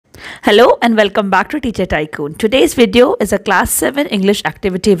Hello and welcome back to Teacher.Tycoon. Today's video is a class 7 English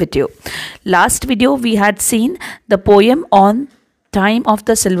activity video. Last video we had seen the poem on Time of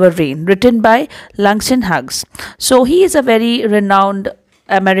the Silver Rain written by Langston Hughes. So he is a very renowned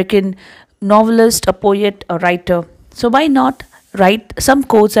American novelist, a poet, a writer. So why not write some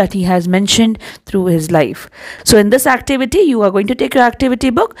quotes that he has mentioned through his life. So in this activity, you are going to take your activity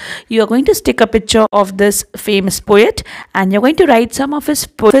book, you are going to stick a picture of this famous poet, and you're going to write some of his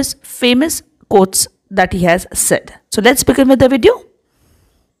famous quotes that he has said. So let's begin with the video.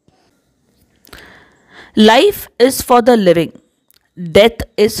 Life is for the living, death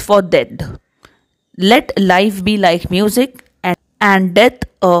is for dead. Let life be like music and death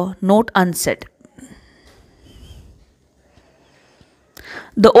a note unsaid.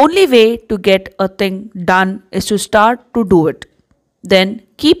 The only way to get a thing done is to start to do it. Then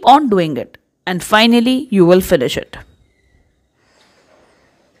keep on doing it, and finally you will finish it.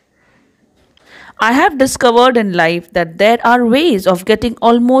 I have discovered in life that there are ways of getting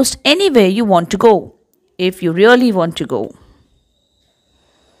almost anywhere you want to go, if you really want to go.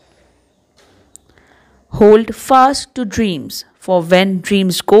 Hold fast to dreams, for when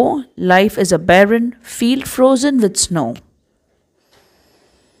dreams go, life is a barren field frozen with snow.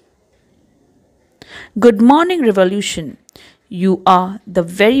 Good morning, Revolution. You are the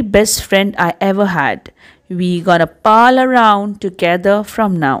very best friend I ever had. We gonna pal around together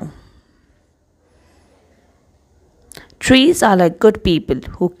from now. Trees are like good people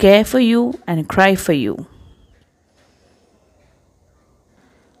who care for you and cry for you.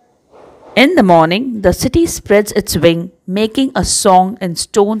 In the morning, the city spreads its wing, making a song in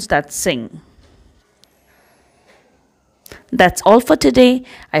stones that sing. That's all for today.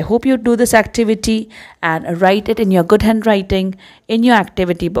 I hope you do this activity and write it in your good handwriting in your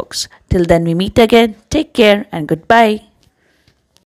activity books. Till then we meet again. Take care and goodbye.